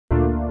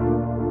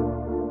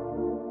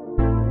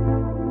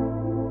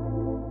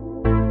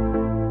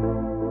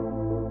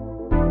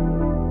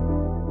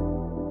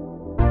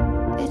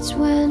It's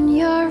when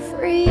your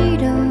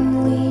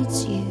freedom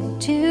leads you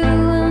to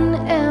an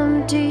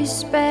empty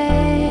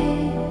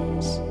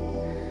space.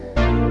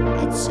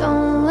 It's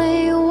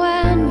only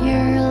when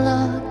you're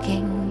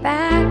looking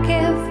back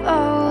it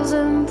falls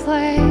in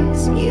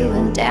place. You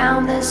went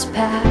down this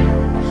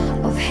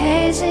path of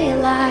hazy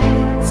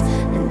lights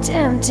and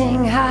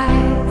tempting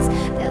heights.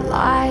 That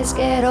lies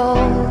get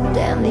old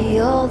and the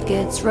old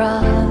gets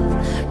rough.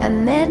 A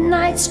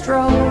midnight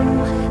stroll,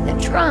 the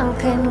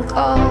drunken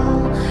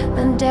call,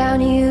 and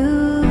down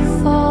you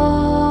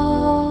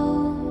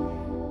fall.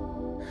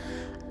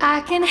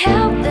 I can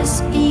help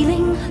this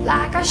feeling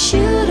like I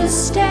should have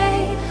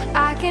stayed.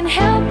 I can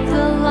help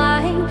the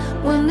lying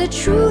when the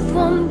truth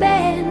won't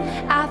bend.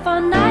 I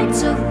found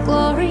nights of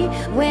glory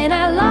when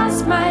I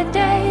lost my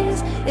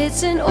days.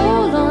 It's an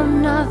all or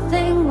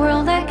nothing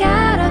world I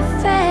gotta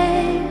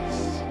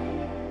face.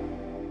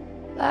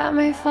 Let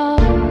me fall,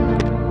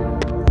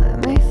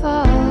 let me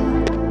fall,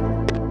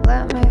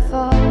 let me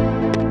fall,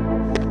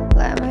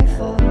 let me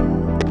fall,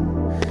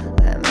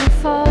 let me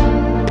fall,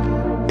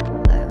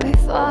 let me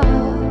fall,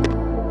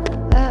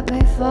 let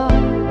me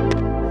fall,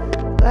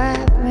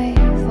 let me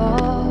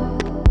fall.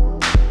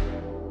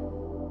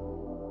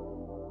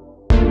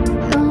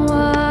 And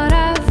what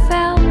I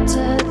felt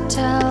to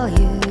tell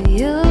you,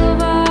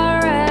 you've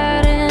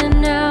already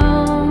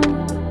known.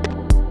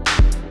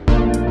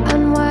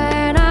 And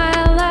when I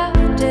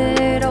left,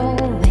 it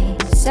only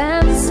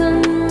sense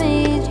and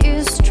made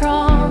you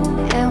strong.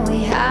 And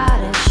we had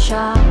a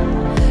shot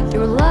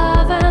through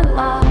love and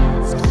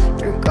lost,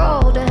 through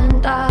gold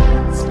and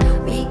dust.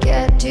 We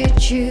get to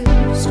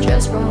choose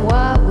just from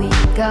what we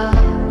got.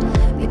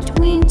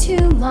 Between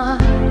too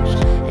much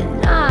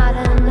and not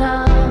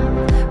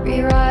enough,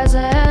 we rise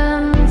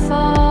and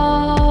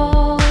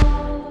fall.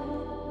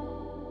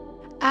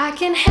 I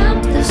can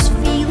help this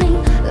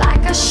feeling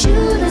like I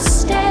should have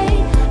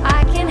stayed.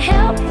 I can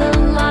help the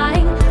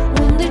lying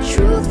when the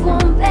truth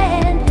won't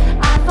bend.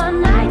 I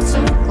found nights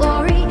of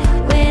glory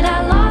when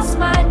I lost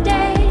my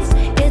days.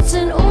 It's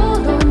an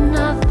all or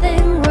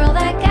nothing world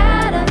I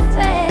gotta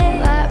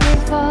face. Let me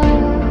fall,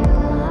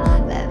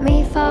 let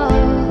me fall,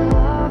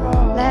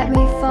 let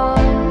me fall,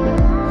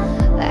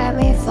 let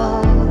me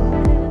fall,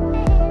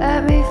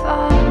 let me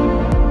fall,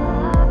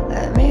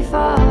 let me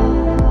fall,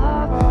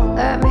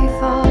 let me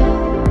fall,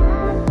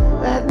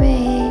 let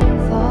me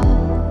fall.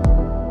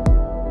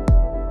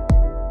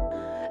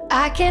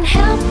 I can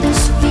help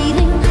this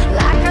feeling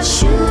like I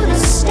should have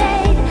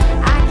stayed.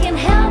 I can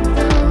help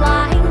the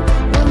lying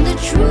when the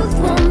truth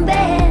won't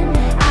bend.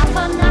 I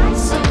found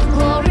nights of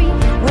glory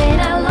when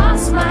I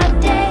lost my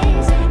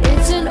days.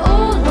 It's an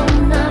all or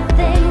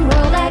nothing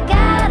world I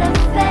gotta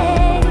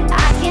face.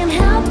 I can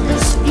help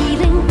this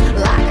feeling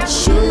like I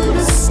should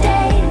have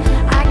stayed.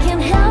 I can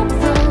help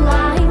the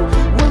lying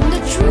when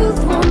the truth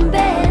won't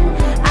bend.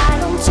 I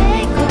don't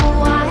take a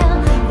while,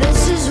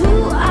 this is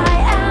who I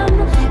am.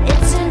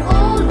 It's an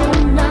all or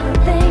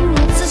nothing,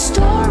 it's a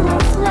storm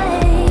of flames.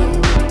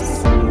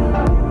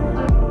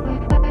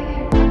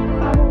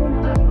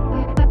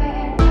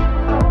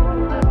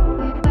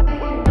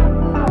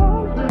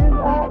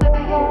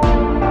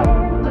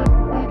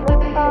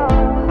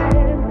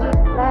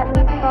 Let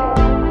me fall,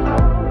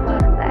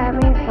 let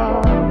me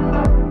fall,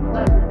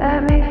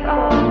 let me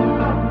fall,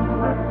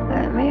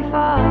 let me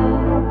fall,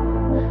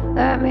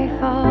 let me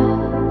fall,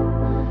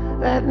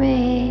 let me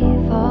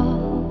fall.